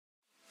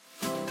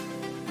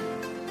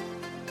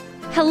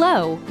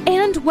Hello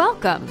and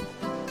welcome.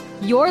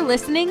 You're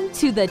listening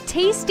to the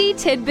Tasty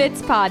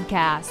Tidbits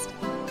Podcast.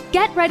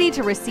 Get ready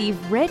to receive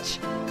rich,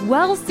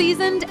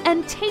 well-seasoned,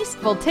 and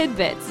tasteful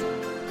tidbits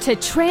to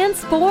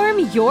transform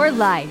your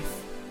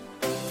life.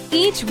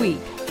 Each week,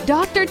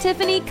 Dr.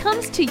 Tiffany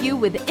comes to you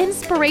with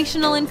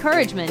inspirational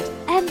encouragement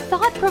and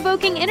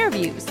thought-provoking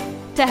interviews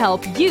to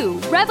help you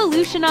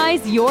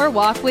revolutionize your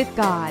walk with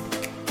God.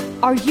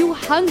 Are you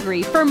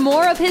hungry for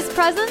more of His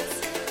presence?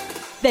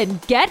 Then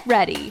get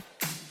ready.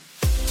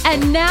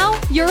 And now,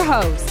 your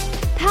host,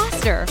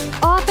 pastor,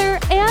 author,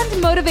 and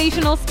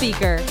motivational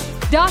speaker,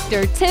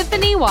 Dr.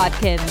 Tiffany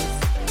Watkins.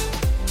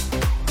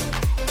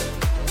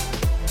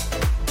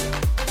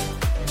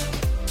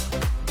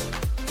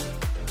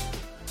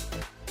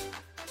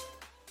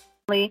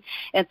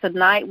 And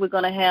tonight we're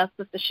going to have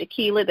Sister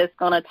Shakila that's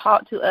going to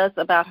talk to us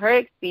about her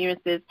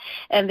experiences.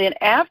 And then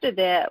after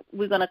that,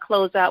 we're going to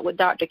close out with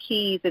Dr.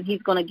 Keys, and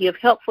he's going to give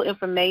helpful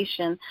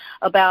information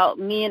about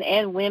men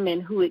and women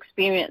who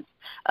experience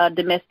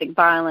domestic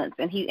violence.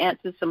 And he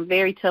answers some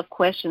very tough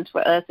questions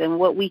for us and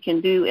what we can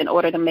do in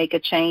order to make a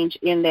change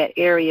in that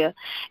area.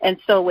 And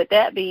so with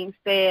that being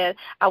said,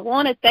 I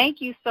want to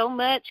thank you so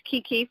much,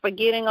 Kiki, for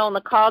getting on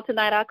the call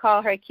tonight. I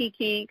call her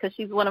Kiki because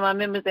she's one of my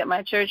members at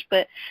my church,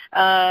 but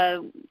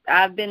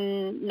I've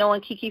been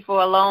knowing Kiki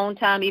for a long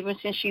time, even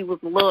since she was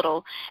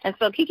little. And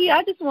so, Kiki,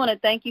 I just want to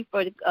thank you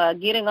for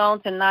getting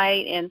on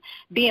tonight and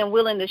being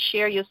willing to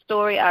share your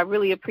story. I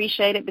really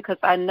appreciate it because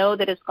I know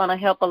that it's going to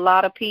help a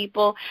lot of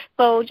people.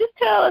 So just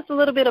tell us a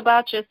little bit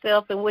about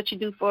yourself and what you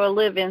do for a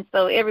living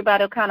so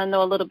everybody will kind of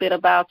know a little bit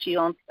about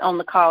you on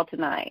the call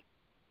tonight.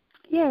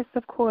 Yes,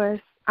 of course.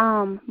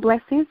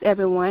 Blessings,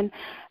 everyone.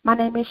 My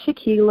name is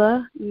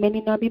Shakila.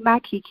 Many know me by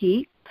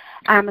Kiki.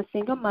 I'm a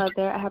single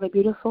mother. I have a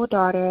beautiful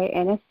daughter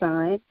and a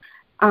son.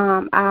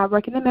 I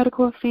work in the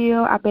medical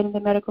field. I've been in the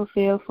medical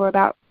field for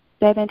about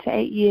 7 to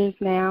 8 years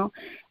now.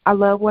 I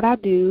love what I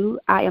do.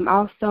 I am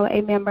also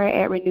a member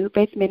at Renewed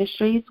Faith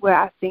Ministries where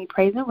I sing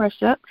praise and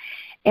worship.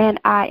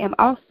 And I am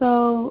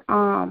also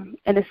an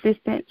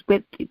assistant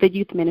with the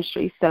youth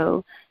ministry,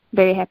 so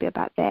very happy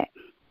about that.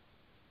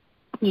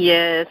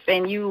 Yes,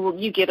 and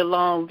you get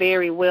along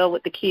very well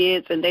with the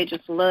kids, and they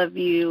just love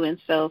you, and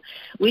so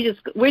we're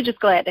just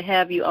glad to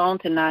have you on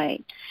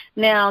tonight.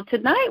 Now,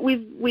 tonight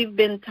we've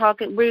been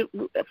talking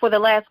for the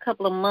last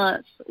couple of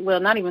months.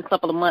 Well, not even a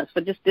couple of months,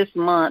 but just this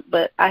month.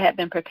 But I have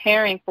been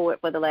preparing for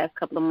it for the last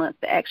couple of months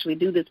to actually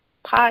do this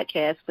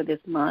podcast for this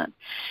month.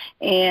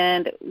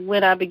 And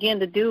when I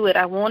began to do it,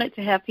 I wanted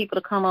to have people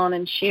to come on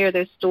and share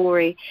their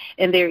story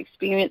and their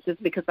experiences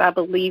because I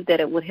believe that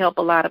it would help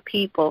a lot of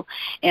people.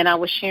 And I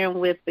was sharing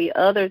with the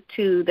other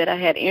two that I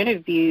had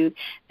interviewed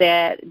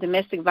that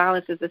domestic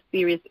violence is a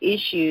serious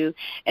issue.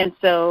 And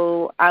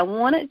so I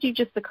wanted you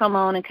just to come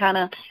on and kind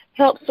of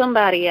help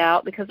somebody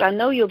out because I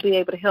know you'll be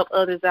able to help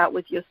others out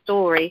with your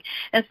story.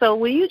 And so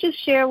will you just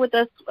share with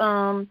us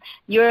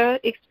your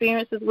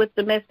experiences with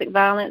domestic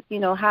violence,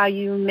 how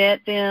you met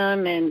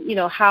them and,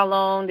 how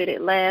long did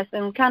it last,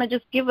 and kind of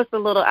just give us a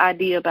little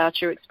idea about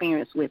your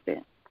experience with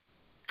it.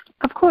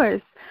 Of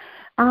course.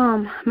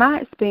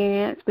 My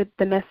experience with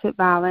domestic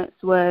violence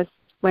was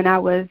when I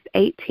was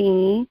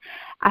 18.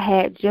 I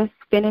had just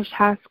finished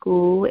high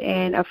school,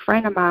 and a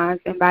friend of mine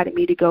invited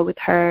me to go with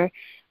her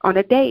on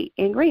a date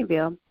in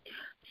Greenville.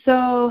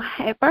 So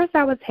at first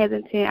I was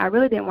hesitant. I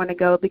really didn't want to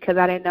go because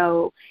I didn't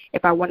know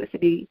if I wanted to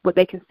be what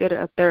they consider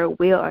a third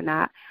wheel or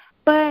not.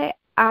 But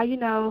I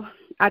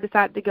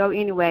decided to go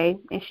anyway,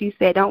 and she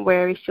said, don't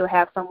worry, she'll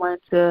have someone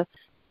to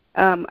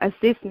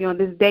assist me on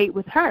this date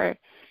with her.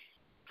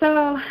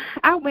 So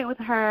I went with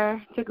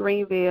her to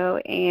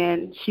Greenville,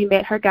 and she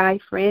met her guy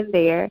friend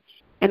there.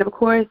 And, of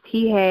course,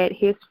 he had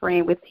his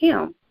friend with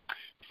him.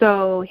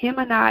 So him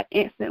and I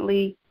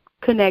instantly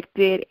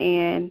connected,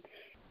 and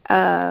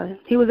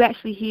he was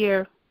actually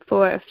here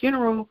for a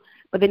funeral,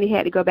 but then he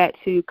had to go back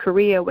to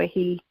Korea where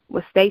he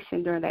was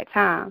stationed during that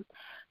time.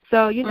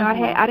 So,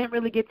 I didn't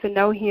really get to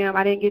know him.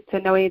 I didn't get to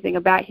know anything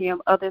about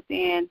him other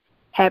than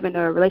having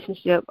a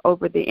relationship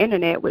over the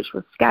Internet, which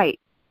was Skype.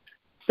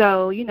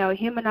 So,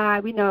 him and I,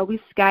 we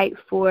Skyped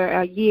for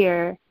a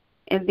year,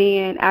 and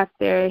then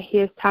after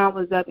his time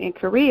was up in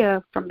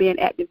Korea from being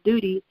active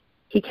duty,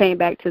 he came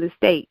back to the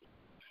States.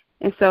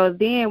 And so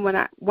then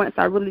once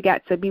I really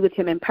got to be with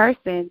him in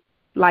person,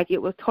 like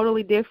it was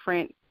totally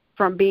different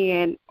from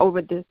being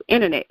over the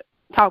Internet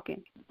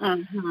talking.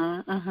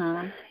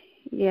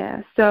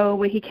 Yeah, so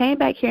when he came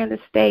back here in the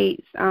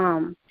States,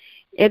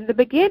 in the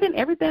beginning,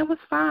 everything was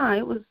fine.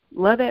 It was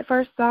love at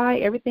first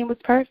sight. Everything was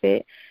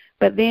perfect.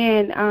 But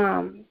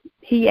then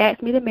he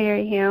asked me to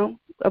marry him,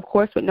 of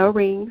course, with no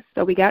rings.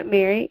 So we got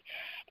married,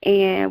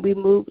 and we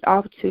moved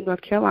off to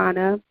North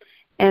Carolina,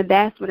 and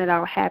that's when it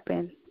all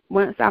happened.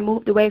 Once I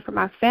moved away from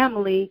my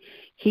family,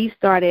 he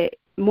started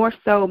more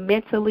so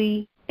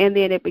mentally, and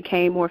then it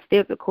became more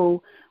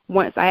physical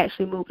once I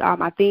actually moved all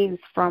my things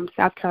from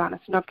South Carolina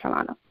to North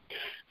Carolina.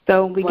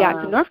 So when we got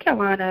to North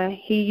Carolina,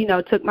 he, you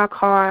know, took my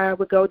car,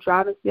 would go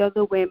drive and see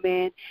other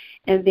women,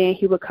 and then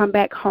he would come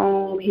back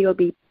home. He would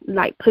be,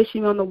 like,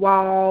 pushing me on the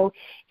wall,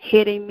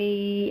 hitting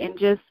me, and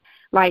just,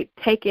 like,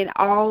 taking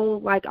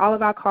all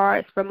of our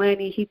cards for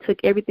money. He took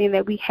everything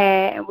that we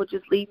had and would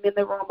just leave me in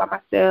the room by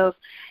myself.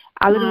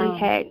 I literally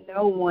had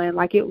no one.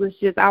 Like, it was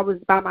just, I was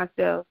by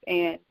myself,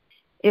 and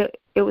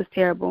it was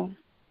terrible.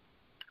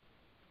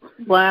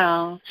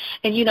 Wow.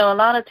 And, you know, a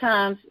lot of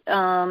times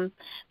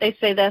they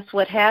say that's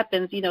what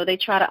happens. You know, they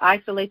try to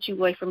isolate you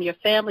away from your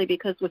family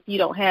because if you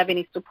don't have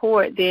any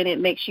support, then it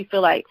makes you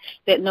feel like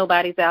that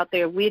nobody's out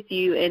there with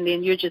you, and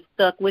then you're just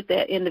stuck with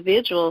that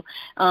individual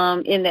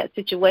in that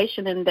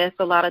situation. And that's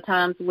a lot of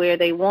times where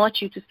they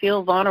want you to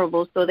feel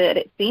vulnerable so that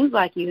it seems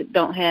like you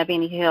don't have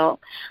any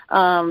help.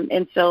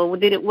 And so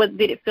did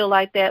it feel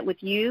like that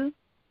with you?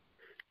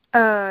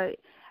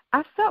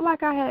 I felt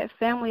like I had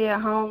family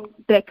at home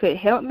that could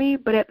help me,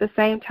 but at the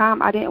same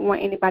time, I didn't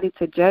want anybody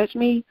to judge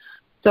me.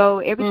 So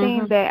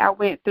everything that I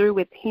went through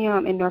with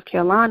him in North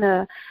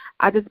Carolina,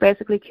 I just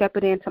basically kept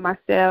it into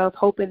myself,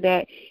 hoping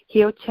that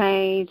he'll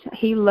change.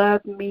 He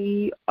loved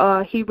me.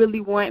 He really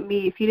wanted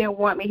me. If he didn't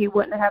want me, he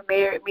wouldn't have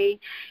married me.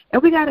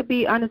 And we got to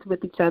be honest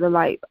with each other.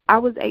 Like, I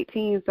was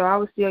 18, so I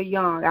was still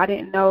young. I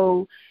didn't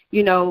know,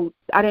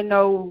 I didn't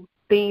know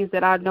things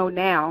that I know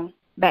now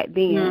back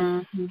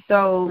then.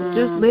 So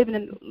just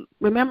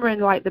remembering,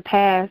 like, the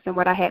past and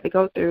what I had to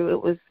go through,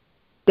 it was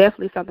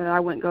definitely something that I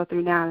wouldn't go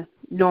through now,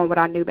 knowing what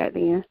I knew back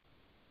then.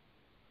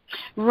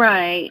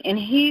 Right. And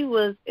you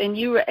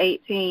were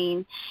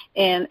 18,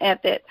 and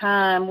at that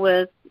time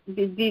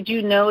did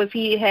you know if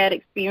he had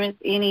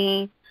experienced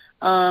any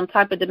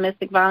type of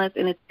domestic violence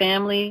in his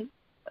family?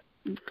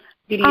 Did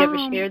he ever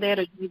share that,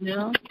 or do you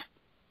know?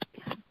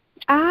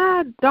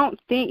 I don't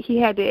think he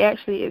had to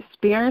actually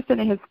experience it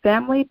in his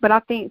family, but I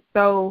think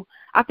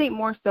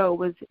more so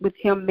was with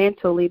him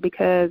mentally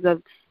because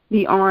of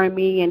the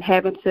Army and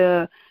having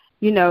to,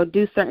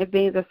 do certain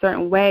things a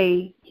certain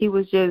way. He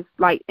was just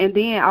like, and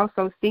then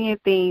also seeing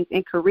things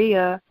in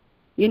Korea,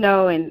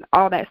 and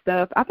all that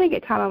stuff. I think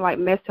it kind of like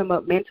messed him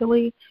up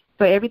mentally.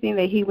 So everything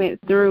that he went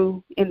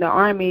through in the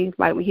Army,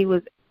 like when he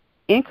was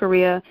in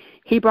Korea,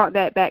 he brought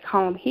that back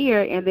home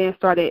here and then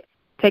started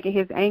taking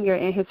his anger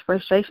and his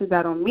frustrations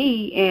out on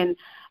me, and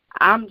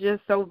I'm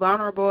just so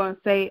vulnerable and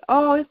say,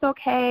 oh, it's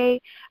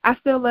okay, I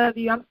still love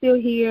you, I'm still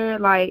here,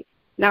 like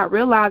not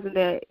realizing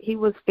that he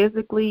was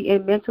physically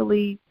and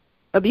mentally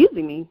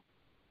abusing me.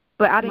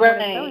 But I didn't want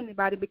to tell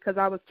anybody because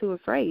I was too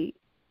afraid.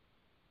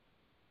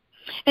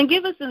 And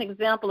give us an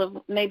example of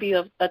maybe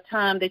of a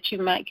time that you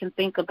can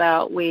think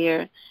about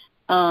where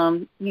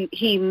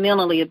he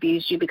mentally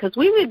abused you, because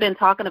we've been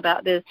talking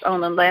about this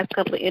on the last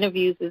couple of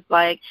interviews. Is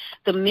like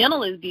the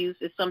mental abuse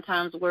is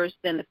sometimes worse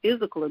than the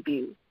physical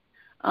abuse.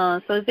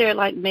 So is there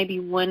like maybe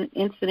one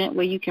incident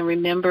where you can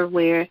remember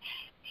where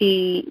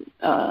he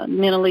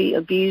mentally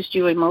abused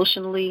you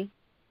emotionally?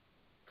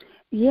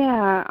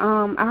 Yeah,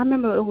 I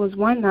remember it was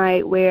one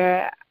night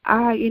where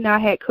I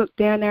had cooked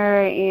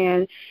dinner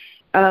and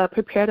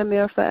prepared a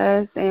meal for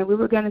us, and we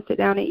were going to sit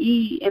down and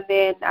eat, and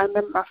then I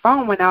remember my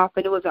phone went off,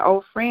 and it was an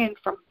old friend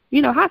from,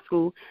 high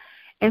school.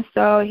 And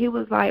so he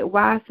was like,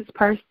 why is this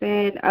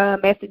person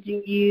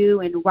messaging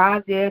you, and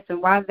why this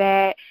and why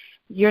that?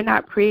 You're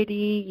not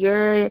pretty.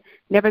 You're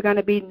never going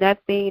to be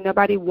nothing.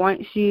 Nobody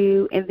wants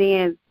you. And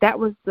then that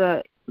was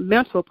the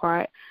mental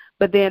part.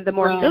 But then the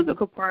more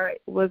physical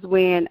part was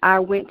when I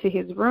went to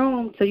his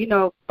room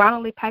to,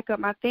 finally pack up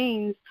my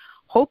things,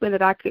 hoping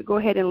that I could go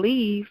ahead and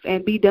leave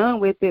and be done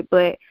with it.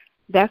 But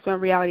that's when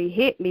reality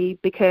hit me,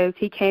 because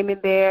he came in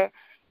there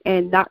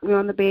and knocked me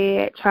on the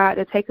bed, tried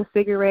to take a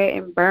cigarette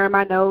and burn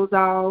my nose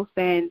off.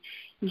 And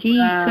he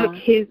took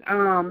his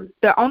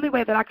the only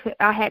way that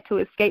I had to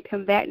escape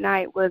him that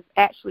night was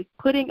actually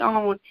putting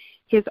on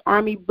his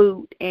Army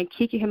boot and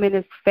kicking him in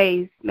his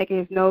face, making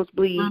his nose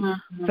bleed,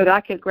 so that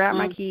I could grab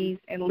my keys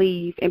and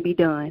leave and be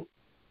done.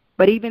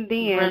 But even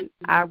then,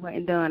 I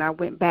wasn't done. I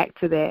went back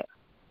to that.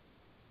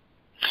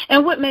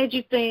 And what made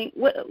you think,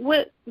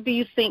 what do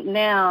you think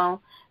now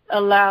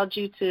allowed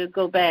you to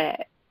go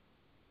back?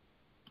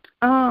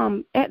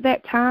 At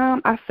that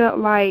time, I felt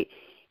like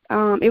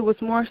it was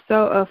more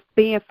so of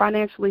being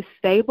financially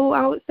stable,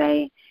 I would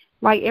say.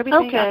 Like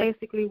everything I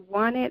basically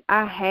wanted,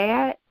 I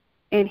had,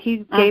 and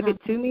he gave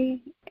it to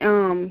me.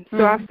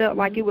 So I felt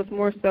like it was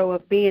more so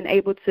of being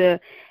able to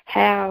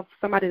have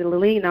somebody to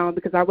lean on,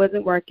 because I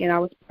wasn't working, I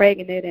was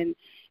pregnant, and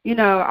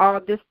all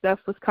of this stuff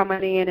was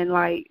coming in, and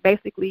like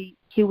basically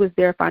he was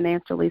there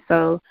financially.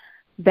 So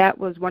that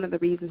was one of the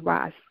reasons why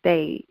I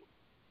stayed.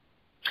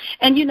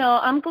 And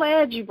I'm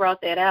glad you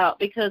brought that out,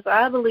 because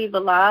I believe a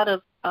lot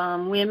of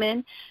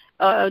women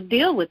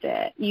deal with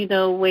that,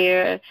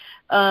 where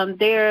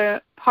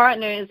their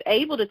partner is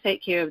able to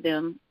take care of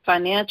them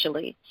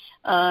financially,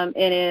 and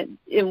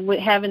it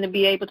having to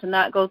be able to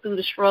not go through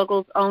the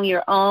struggles on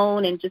your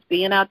own, and just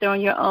being out there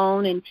on your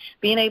own and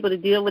being able to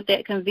deal with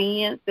that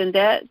convenience. And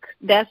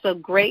that's a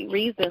great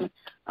reason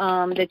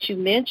that you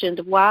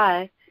mentioned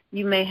why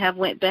you may have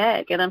went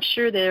back. And I'm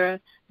sure there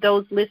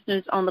those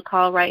listeners on the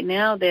call right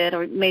now that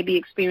are maybe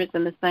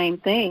experiencing the same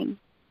thing.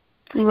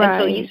 Right.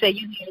 And so you said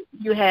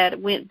you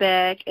had went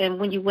back, and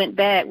when you went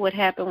back, what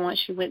happened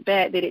once you went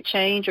back? Did it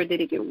change or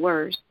did it get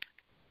worse?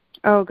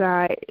 Oh,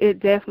 God, it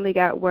definitely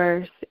got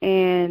worse.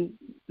 And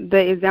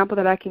the example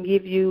that I can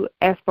give you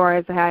as far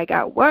as how it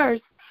got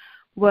worse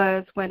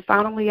was when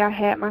finally I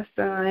had my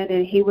son,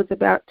 and he was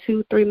about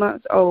 2-3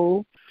 months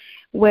old.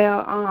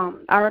 Well,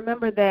 I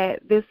remember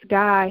that this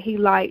guy, he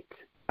liked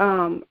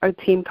a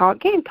team called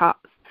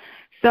Gamecocks.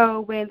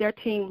 So when their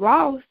team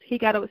lost, he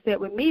got upset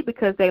with me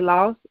because they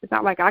lost. It's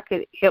not like I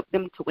could help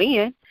them to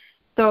win.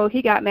 So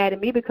he got mad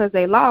at me because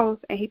they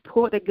lost, and he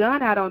pulled a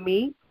gun out on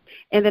me.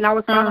 And then I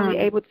was finally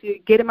able to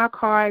get in my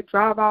car,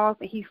 drive off,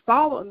 and he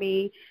followed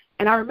me.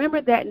 And I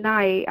remember that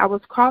night I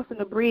was crossing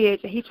the bridge,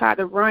 and he tried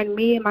to run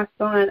me and my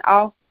son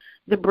off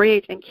the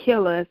bridge and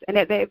kill us. And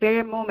at that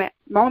very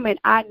moment,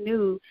 I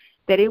knew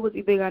that it was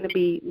either going to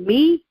be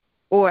me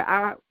or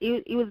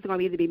it was going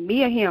to either be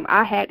me or him.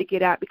 I had to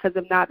get out because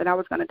if not, then I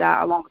was going to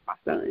die along with my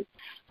son.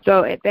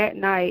 So at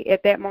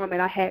that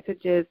moment, I had to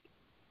just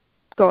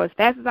go as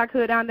fast as I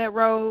could down that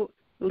road,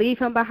 leave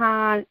him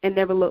behind, and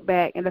never look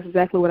back. And that's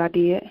exactly what I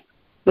did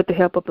with the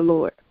help of the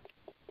Lord.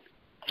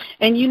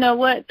 And you know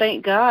what?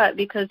 Thank God,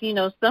 because,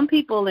 some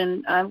people,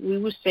 and we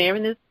were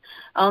sharing this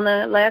on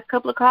the last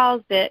couple of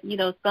calls, that,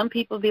 some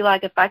people be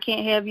like, if I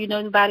can't have you,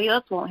 nobody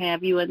else won't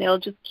have you, and they'll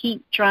just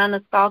keep trying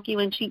to stalk you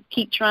and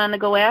keep trying to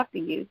go after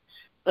you.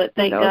 But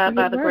thank God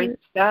by the grace of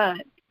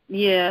God.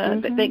 Yeah,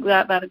 but thank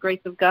God by the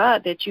grace of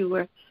God that you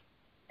were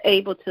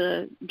able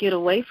to get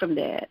away from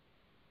that.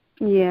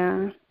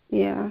 Yeah.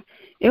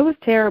 It was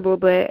terrible,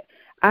 but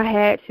I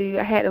had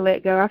to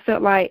let go. I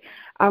felt like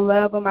I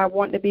love him. I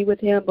wanted to be with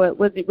him, but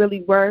was it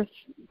really worth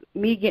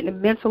me getting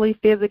mentally,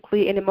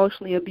 physically, and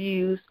emotionally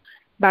abused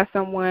by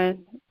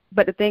someone?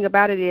 But the thing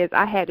about it is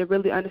I had to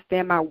really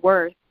understand my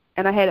worth,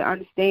 and I had to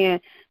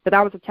understand that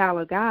I was a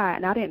child of God,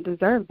 and I didn't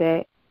deserve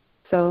that.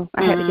 So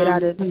I had to get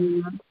out of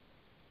it.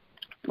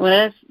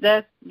 Well,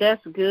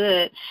 that's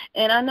good.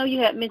 And I know you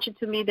had mentioned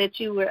to me that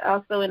you were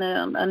also in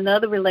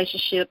another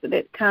relationship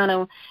that kind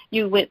of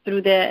you went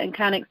through that and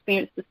kind of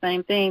experienced the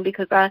same thing,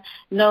 because I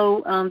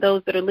know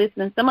those that are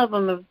listening, some of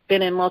them have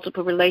been in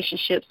multiple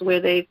relationships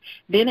where they've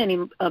been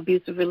in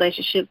abusive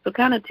relationships. So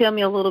kind of tell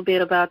me a little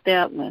bit about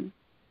that one.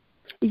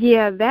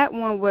 Yeah, that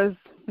one was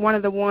one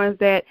of the ones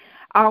that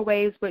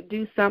always would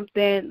do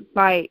something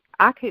like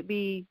I could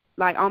be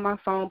like on my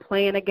phone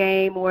playing a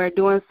game or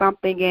doing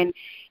something, and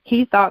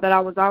he thought that I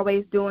was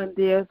always doing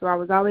this or I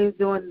was always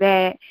doing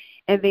that.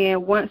 And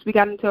then once we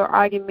got into an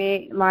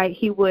argument, like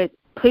he would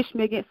push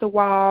me against the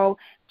wall,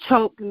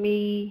 choke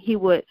me.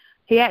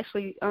 He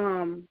actually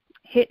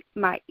hit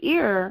my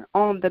ear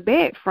on the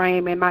bed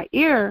frame, and my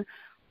ear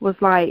was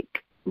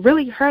like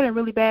really hurting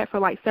really bad for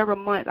like several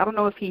months. I don't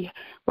know if he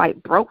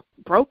like broke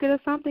it or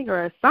something,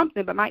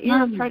 but my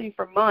ear was hurting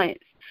for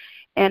months.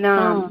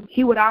 And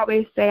he would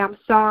always say, I'm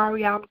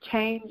sorry, I'm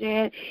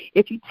changing.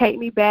 If you take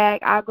me back,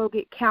 I'll go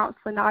get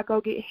counseling, I'll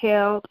go get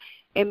help.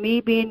 And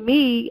me being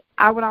me,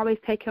 I would always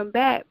take him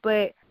back.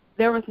 But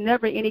there was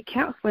never any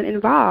counseling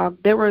involved.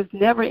 There was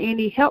never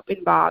any help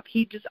involved.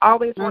 He just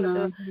always wanted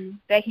to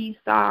say he's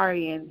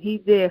sorry and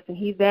he's this and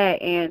he's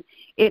that. And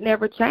it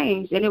never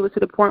changed. And it was to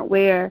the point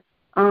where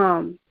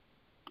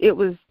it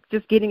was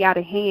just getting out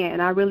of hand.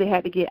 And I really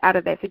had to get out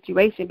of that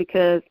situation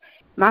because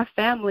my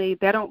family,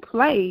 they don't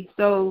play.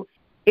 So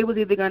it was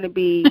either going to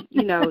be,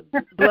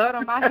 blood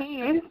on my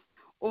hands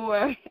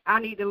or I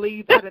need to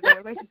leave out of that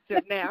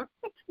relationship now.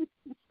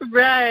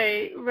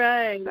 Right.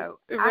 So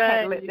I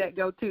had to let that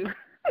go too.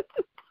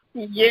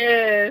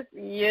 Yes.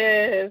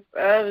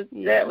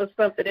 That was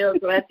something else,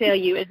 what I tell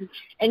you. And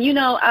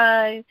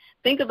I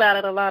think about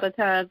it a lot of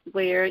times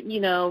where,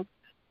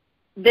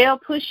 they'll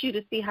push you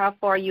to see how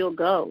far you'll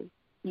go,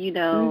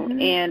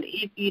 and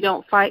if you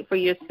don't fight for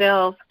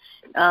yourself,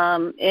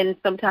 and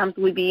sometimes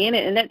we be in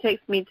it. And that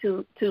takes me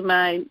to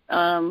my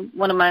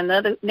one of my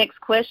next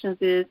questions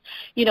is,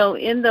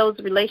 in those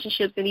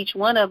relationships, in each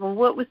one of them,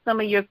 what were some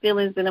of your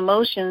feelings and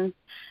emotions,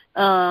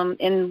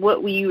 and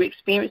what were you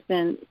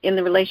experiencing in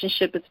the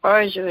relationship as far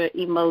as your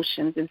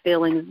emotions and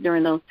feelings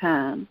during those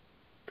times?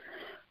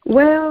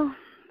 Well,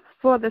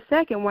 for the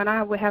second one,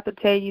 I would have to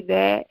tell you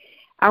that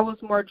I was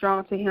more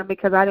drawn to him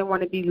because I didn't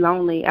want to be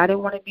lonely. I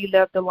didn't want to be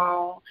left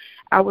alone.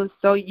 I was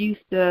so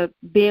used to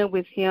being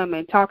with him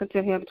and talking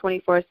to him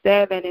 24/7,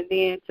 and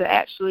then to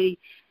actually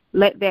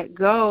let that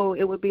go,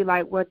 it would be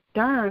like, well,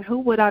 darn, who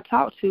would I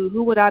talk to?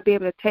 Who would I be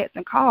able to text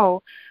and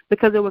call?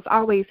 Because it was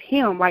always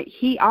him. Like,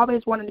 he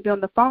always wanted to be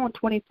on the phone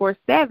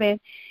 24/7,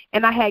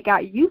 and I had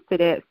got used to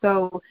that.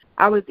 So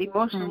I was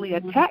emotionally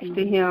attached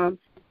to him.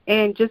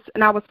 And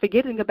I was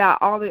forgetting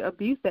about all the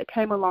abuse that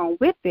came along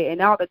with it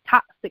and all the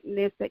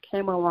toxicness that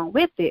came along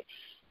with it.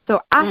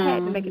 So I had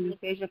to make a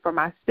decision for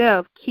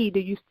myself. Key, do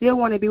you still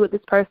want to be with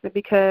this person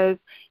because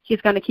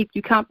he's going to keep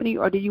you company,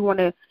 or do you want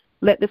to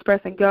let this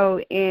person go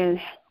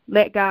and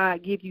let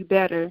God give you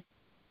better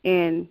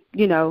and,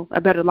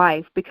 a better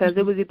life? Because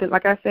it was either,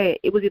 like I said,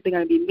 it was either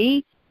going to be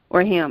me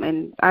or him,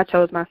 and I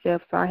chose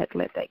myself, so I had to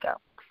let that go.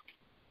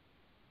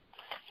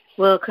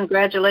 Well,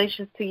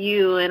 congratulations to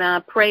you, and I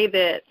pray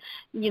that,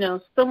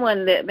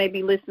 someone that may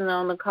be listening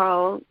on the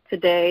call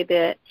today,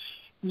 that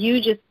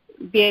you just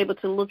be able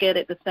to look at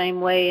it the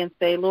same way and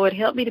say, Lord,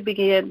 help me to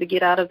begin to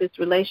get out of this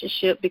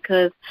relationship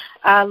because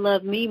I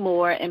love me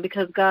more, and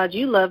because, God,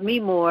 you love me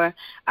more,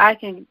 I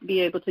can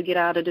be able to get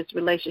out of this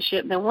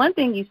relationship. Now, one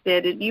thing you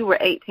said that you were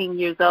 18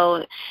 years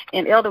old,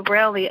 and Elder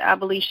Brownlee, I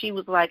believe she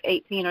was like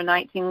 18 or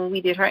 19 when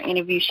we did her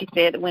interview. She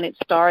said when it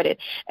started.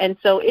 And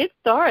so it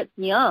starts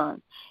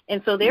young.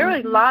 And so there are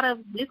a lot of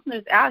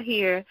listeners out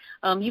here.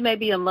 You may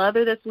be a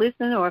mother that's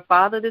listening or a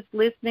father that's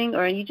listening,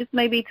 or you just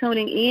may be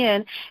tuning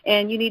in,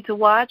 and you need to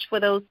watch for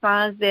those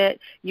signs that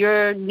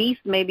your niece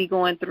may be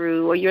going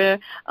through, or your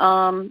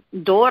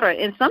daughter,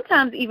 and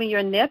sometimes even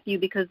your nephew,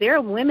 because there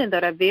are women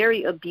that are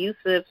very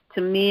abusive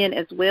to men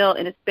as well,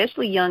 and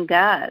especially young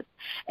guys.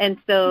 And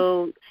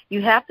so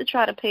you have to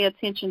try to pay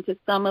attention to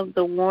some of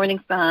the warning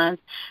signs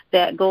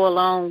that go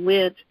along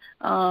with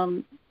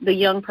the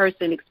young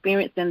person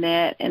experiencing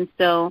that. And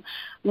so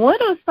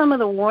what are some of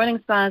the warning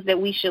signs that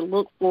we should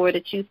look for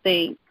that you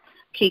think,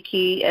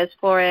 Kiki, as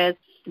far as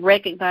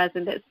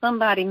recognizing that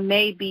somebody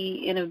may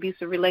be in an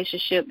abusive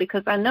relationship?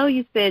 Because I know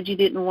you said you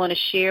didn't want to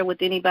share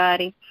with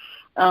anybody,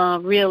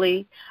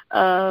 really.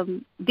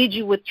 Did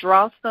you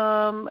withdraw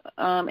some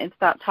and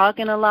stop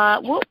talking a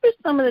lot? What were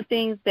some of the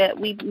things that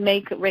we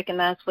may could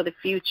recognize for the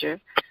future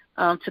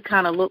to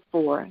kind of look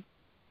for?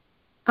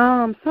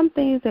 Some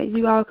things that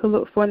you all could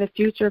look for in the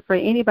future for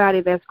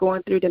anybody that's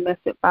going through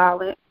domestic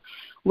violence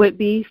would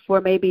be for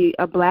maybe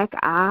a black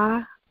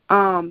eye,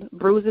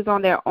 bruises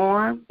on their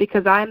arm,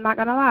 because I'm not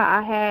going to lie,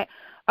 I had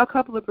a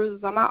couple of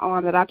bruises on my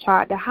arm that I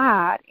tried to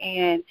hide,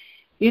 and,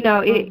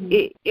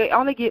 it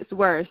only gets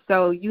worse.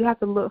 So you have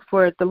to look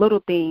for the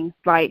little things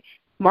like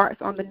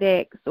marks on the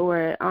necks,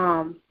 or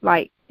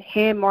like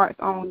hand marks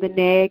on the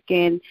neck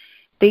and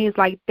things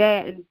like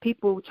that, and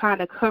people trying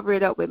to cover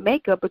it up with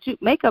makeup, but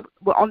makeup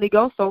will only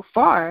go so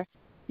far.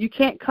 You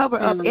can't cover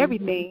up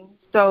everything.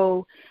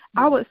 So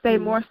I would say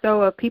more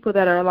so of people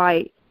that are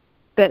like,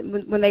 that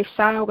when they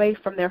shy away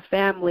from their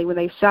family, when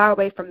they shy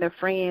away from their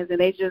friends, and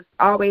they just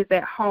always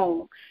at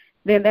home,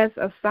 then that's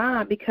a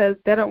sign, because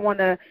they don't want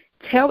to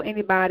tell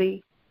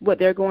anybody what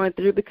they're going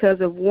through, because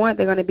of one,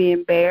 they're going to be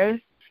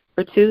embarrassed,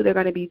 for two, they're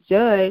going to be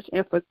judged,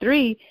 and for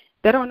three,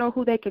 they don't know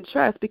who they can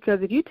trust,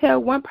 because if you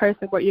tell one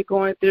person what you're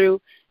going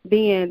through,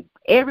 then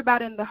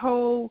everybody in the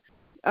whole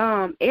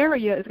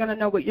area is going to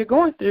know what you're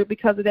going through,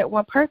 because of that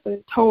one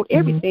person told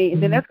everything.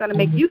 And then that's going to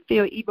make you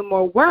feel even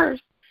more worse,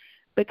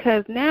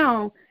 because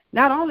now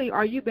not only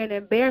are you being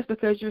embarrassed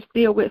because you're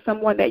still with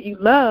someone that you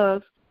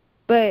love,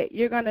 but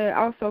you're going to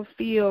also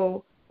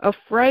feel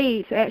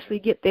afraid to actually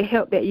get the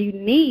help that you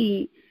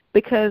need,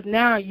 because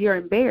now you're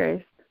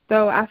embarrassed.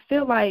 So I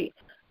feel like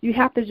you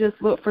have to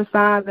just look for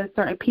signs in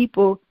certain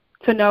people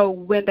to know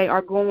when they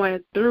are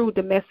going through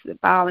domestic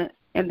violence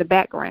in the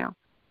background,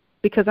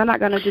 because I'm not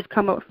going to just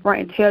come up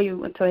front and tell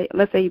you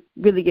unless they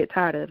really get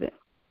tired of it.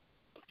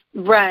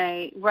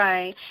 Right.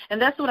 And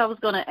that's what I was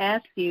going to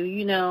ask you.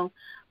 You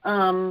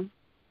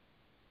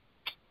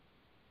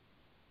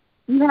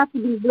have to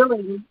be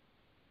willing.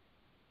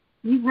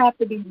 You have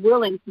to be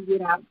willing to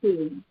get out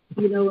too.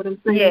 You know what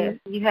I'm saying? Yes.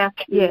 You have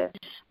to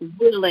be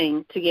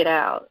willing to get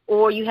out,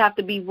 or you have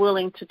to be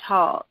willing to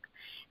talk.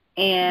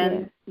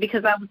 And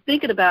because I was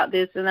thinking about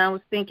this, and I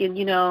was thinking,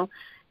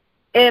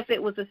 if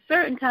it was a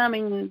certain time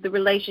in the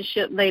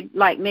relationship,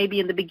 like maybe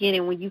in the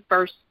beginning when you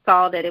first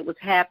saw that it was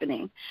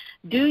happening,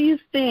 do you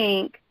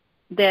think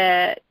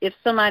that if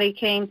somebody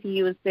came to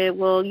you and said,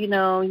 well, you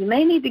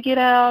may need to get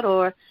out,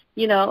 or,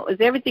 is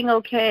everything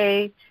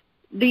okay,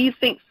 do you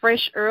think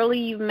fresh early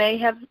you may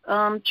have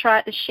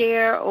tried to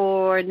share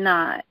or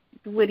not?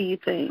 What do you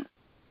think?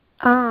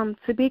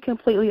 To be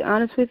completely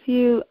honest with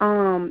you,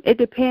 it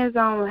depends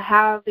on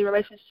how the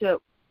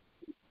relationship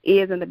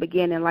is in the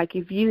beginning. Like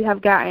if you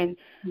have gotten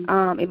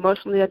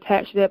emotionally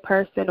attached to that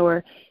person,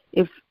 or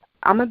if,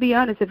 I'm going to be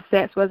honest, if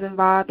sex was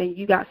involved and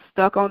you got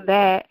stuck on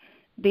that,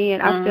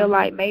 then I feel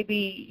like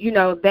maybe,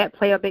 that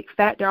play a big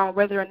factor on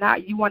whether or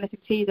not you want to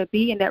continue to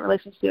be in that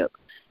relationship,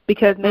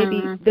 because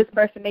maybe this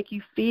person make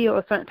you feel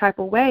a certain type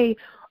of way,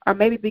 or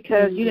maybe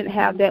because you didn't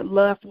have that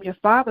love from your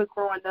father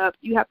growing up,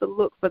 you have to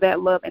look for that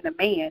love in a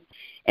man.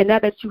 And now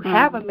that you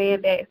have a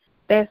man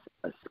that's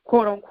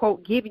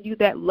quote-unquote giving you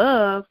that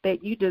love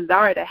that you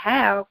desire to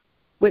have,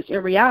 which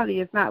in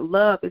reality is not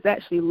love, it's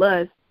actually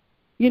lust,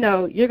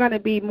 you're going to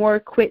be more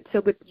quick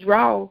to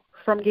withdraw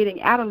from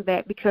getting out of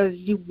that, because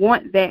you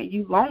want that,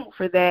 you long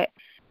for that,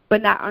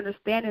 but not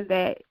understanding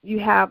that you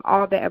have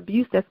all that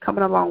abuse that's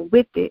coming along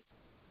with it.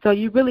 So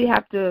you really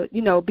have to,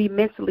 be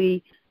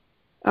mentally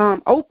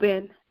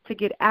open to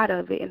get out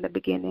of it in the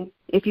beginning,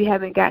 if you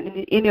haven't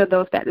gotten any of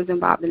those factors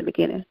involved in the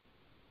beginning.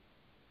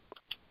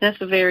 That's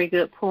a very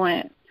good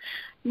point.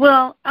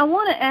 Well, I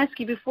want to ask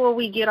you before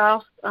we get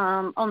off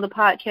on the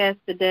podcast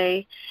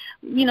today,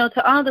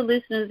 to all the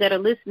listeners that are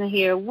listening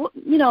here, what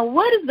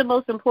is the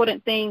most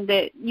important thing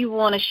that you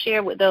want to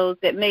share with those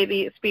that may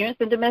be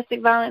experiencing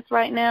domestic violence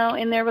right now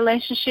in their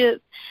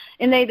relationships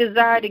and they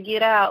desire to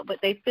get out, but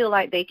they feel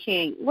like they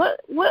can't?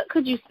 What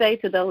could you say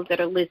to those that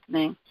are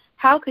listening?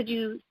 How could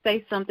you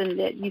say something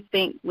that you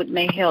think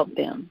may help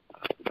them?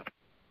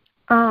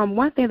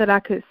 One thing that I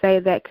could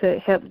say that could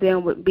help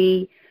them would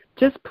be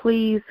just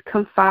please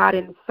confide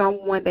in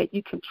someone that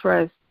you can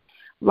trust.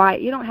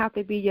 Like, you don't have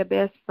to be your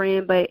best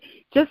friend, but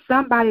just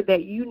somebody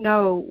that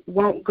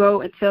won't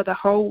go and tell the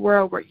whole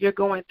world what you're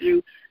going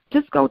through.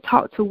 Just go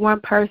talk to one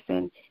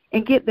person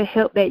and get the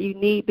help that you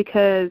need,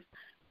 because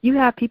you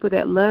have people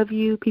that love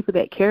you, people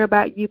that care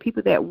about you,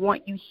 people that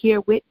want you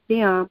here with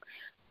them.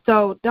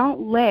 So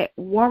don't let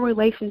one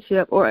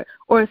relationship or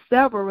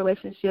several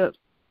relationships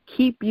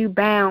keep you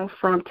bound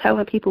from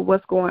telling people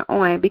what's going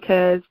on,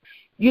 because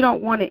you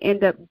don't want to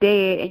end up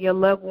dead and your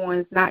loved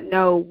ones not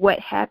know what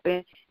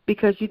happened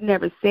because you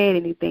never said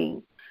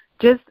anything.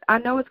 I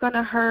know it's going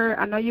to hurt.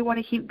 I know you want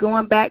to keep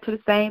going back to the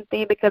same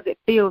thing because it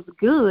feels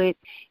good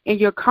and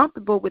you're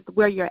comfortable with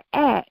where you're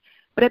at.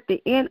 But at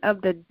the end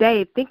of the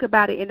day, think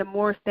about it in a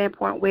more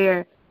standpoint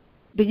where,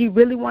 do you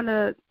really want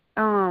to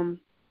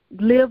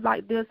live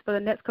like this for the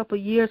next couple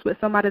of years with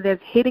somebody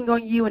that's hitting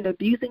on you and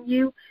abusing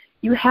you?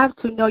 You have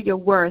to know your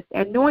worth,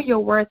 and knowing your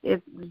worth is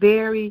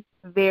very,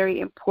 very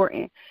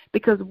important,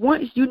 because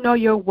once you know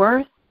your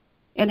worth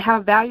and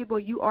how valuable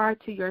you are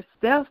to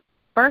yourself,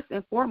 first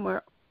and foremost,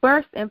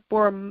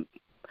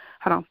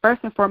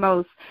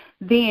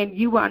 then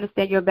you will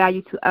understand your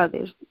value to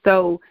others.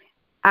 So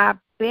I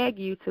beg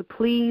you to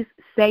please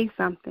say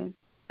something,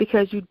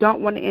 because you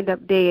don't want to end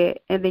up dead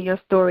and then your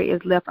story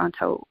is left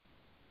untold.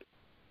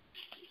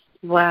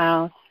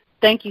 Wow.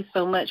 Thank you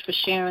so much for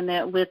sharing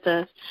that with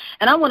us.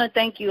 And I want to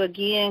thank you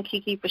again,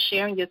 Kiki, for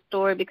sharing your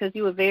story, because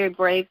you were very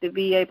brave to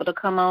be able to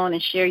come on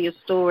and share your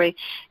story.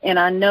 And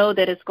I know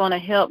that it's going to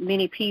help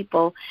many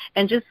people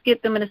and just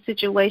get them in a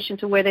situation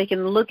to where they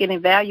can look and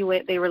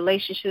evaluate their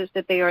relationships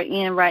that they are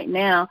in right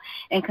now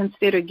and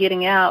consider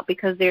getting out,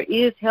 because there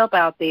is help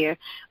out there.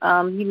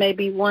 You may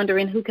be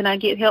wondering, who can I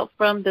get help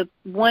from? The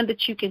one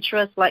that you can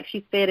trust, like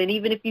she said. And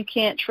even if you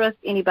can't trust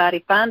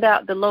anybody, find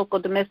out the local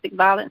domestic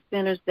violence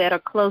centers that are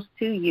close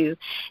to you.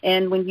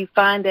 And when you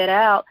find that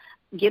out,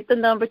 get the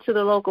number to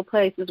the local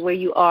places where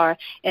you are,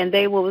 and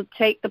they will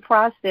take the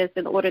process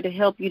in order to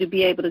help you to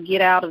be able to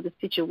get out of the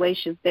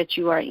situations that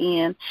you are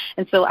in.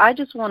 And so I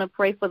just want to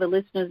pray for the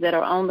listeners that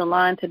are on the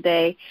line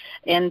today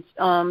and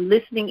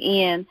listening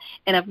in,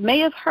 and may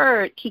have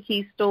heard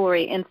Kiki's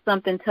story and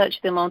something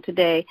touched them on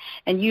today,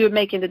 and you're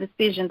making the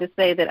decision to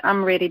say that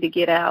I'm ready to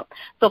get out.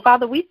 So,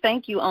 Father, we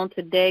thank you on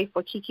today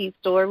for Kiki's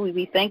story.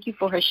 We thank you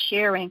for her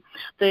sharing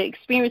the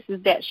experiences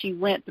that she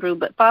went through.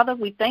 But, Father,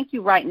 we thank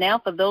you right now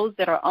for those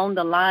that are on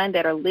the line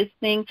that are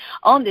listening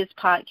on this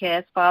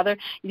podcast. Father,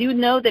 you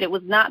know that it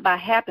was not by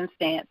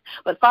happenstance,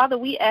 but Father,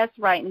 we ask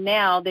right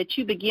now that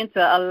you begin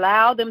to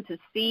allow them to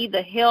see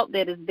the help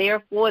that is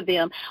there for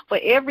them.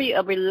 For every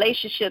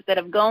relationship that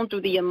have gone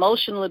through the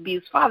emotional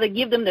abuse, Father,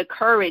 give them the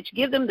courage,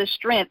 give them the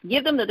strength,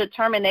 give them the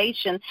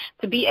determination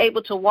to be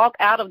able to walk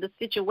out of the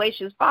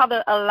situations.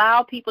 Father,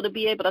 allow people to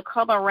be able to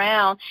come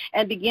around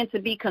and begin to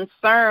be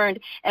concerned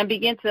and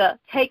begin to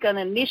take an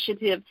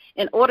initiative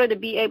in order to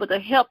be able to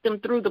help them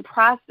through the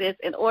process,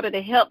 in order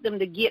to help them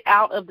to get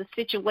out of the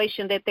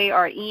situation that they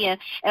are in.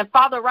 And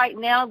Father, right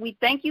now, we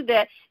thank you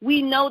that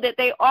we know that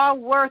they are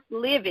worth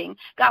living.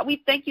 God,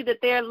 we thank you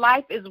that their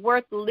life is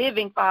worth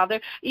living,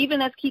 Father.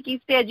 Even as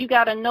Kiki said, you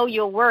got to know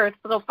your worth.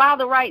 So,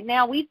 Father, right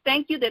now, we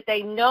thank you that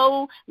they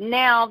know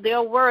now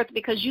their worth,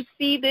 because you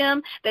see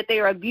them, that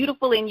they are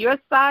beautiful in your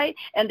sight,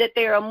 and that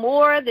they are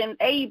more than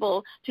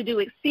able to do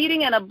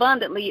exceeding and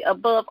abundantly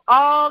above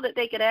all that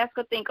they could ask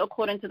or think,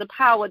 according to the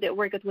power that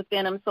worketh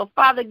within them. So,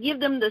 Father,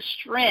 give them the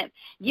strength,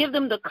 give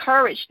them the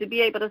courage to be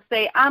able to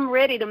say, I'm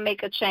ready to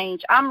make a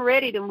change. I'm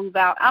ready to move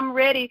out. I'm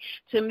ready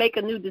to make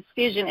a new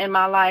decision in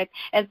my life.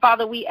 And,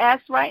 Father, we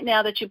ask right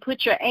now that you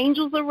put your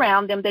angels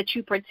around them, that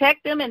you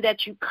protect them, and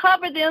that you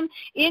cover them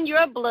in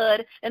your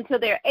blood until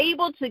they're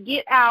able to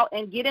get out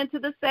and get into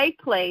the safe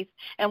place.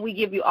 And we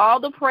give you all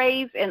the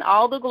praise and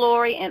all the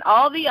glory and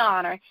all the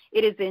honor.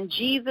 It is in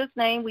Jesus'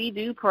 name we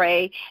do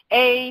pray.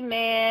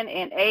 Amen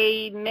and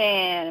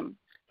amen.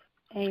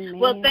 Amen.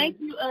 Well, thank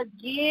you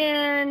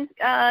again,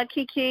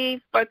 Kiki,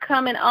 for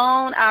coming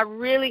on. I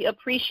really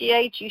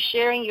appreciate you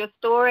sharing your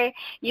story.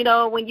 You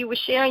know, when you were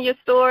sharing your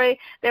story,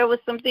 there were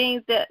some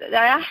things that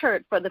I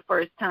heard for the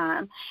first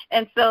time.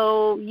 And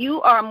so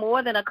you are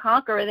more than a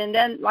conqueror. And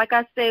then, like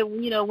I said,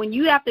 you know, when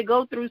you have to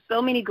go through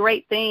so many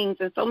great things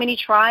and so many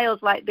trials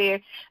like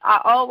there, I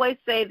always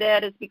say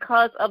that it's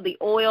because of the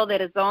oil that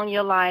is on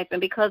your life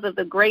and because of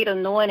the great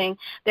anointing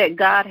that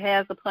God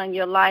has upon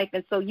your life.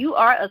 And so you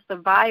are a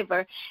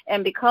survivor.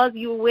 And because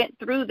you went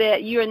through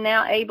that, you're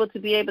now able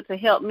to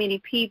help many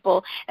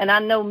people. And I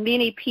know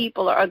many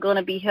people are going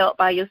to be helped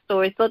by your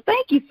story. So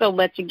thank you so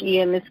much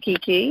again, Miss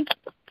Kiki.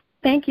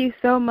 Thank you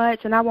so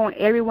much, and I want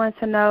everyone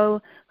to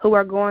know who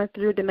are going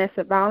through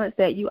domestic violence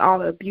that you all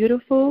are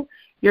beautiful,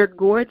 you're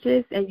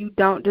gorgeous, and you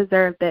don't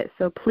deserve that,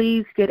 so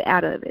please get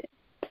out of it.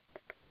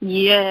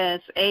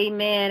 Yes,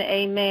 amen,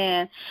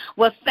 amen.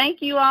 Well,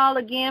 thank you all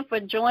again for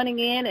joining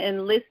in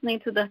and listening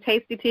to the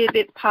Tasty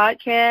Tidbits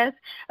podcast.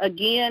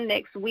 Again,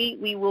 next week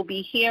we will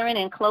be hearing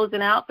and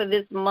closing out for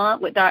this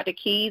month with Dr.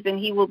 Keys, and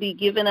he will be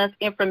giving us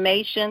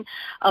information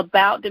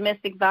about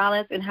domestic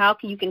violence and how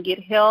you can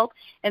get help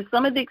and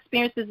some of the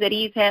experiences that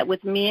he's had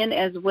with men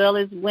as well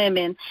as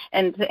women,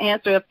 and to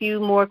answer a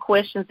few more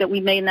questions that we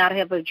may not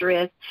have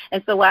addressed.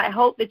 And so I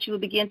hope that you will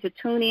begin to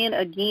tune in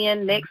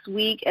again next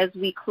week as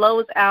we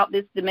close out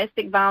this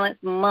Domestic Violence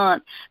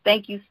Month.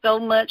 Thank you so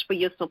much for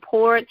your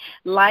support.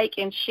 Like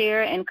and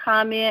share and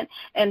comment.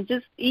 And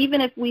just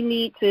even if we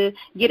need to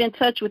get in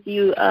touch with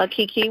you,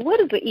 Kiki, what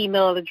is the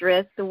email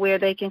address to where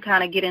they can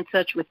kind of get in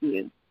touch with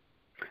you?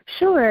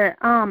 Sure.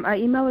 An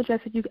email address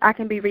that I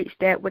can be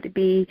reached at would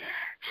be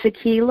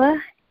Shakelia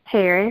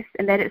Harris,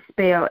 and that is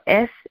spelled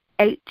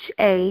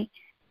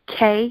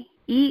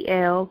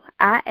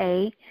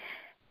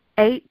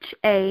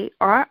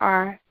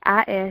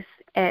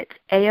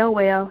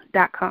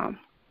SHAKELIHARRIS@AOL.com.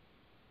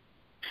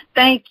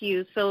 Thank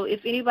you. So if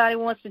anybody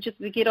wants to just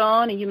get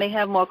on and you may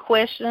have more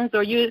questions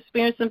or you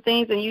experience some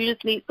things and you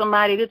just need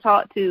somebody to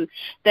talk to,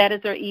 that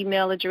is her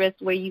email address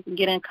where you can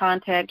get in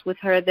contact with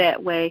her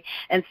that way.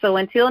 And so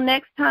until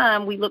next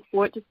time, we look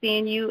forward to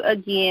seeing you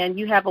again.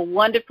 You have a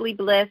wonderfully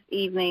blessed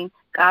evening.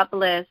 God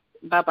bless.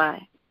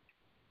 Bye-bye.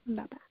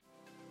 Bye-bye.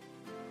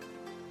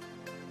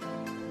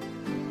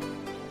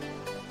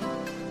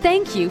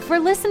 Thank you for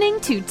listening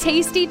to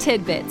Tasty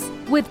Tidbits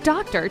with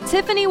Dr.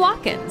 Tiffany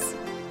Watkins.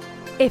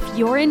 If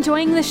you're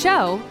enjoying the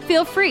show,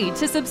 feel free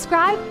to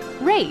subscribe,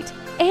 rate,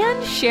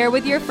 and share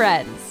with your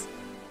friends.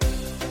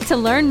 To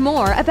learn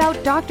more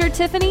about Dr.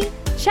 Tiffany,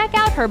 check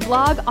out her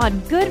blog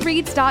on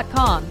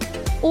Goodreads.com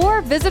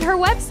or visit her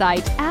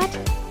website at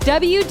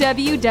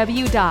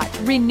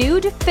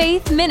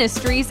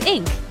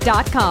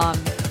www.renewedfaithministriesinc.com.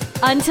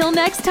 Until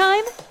next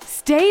time,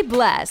 stay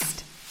blessed.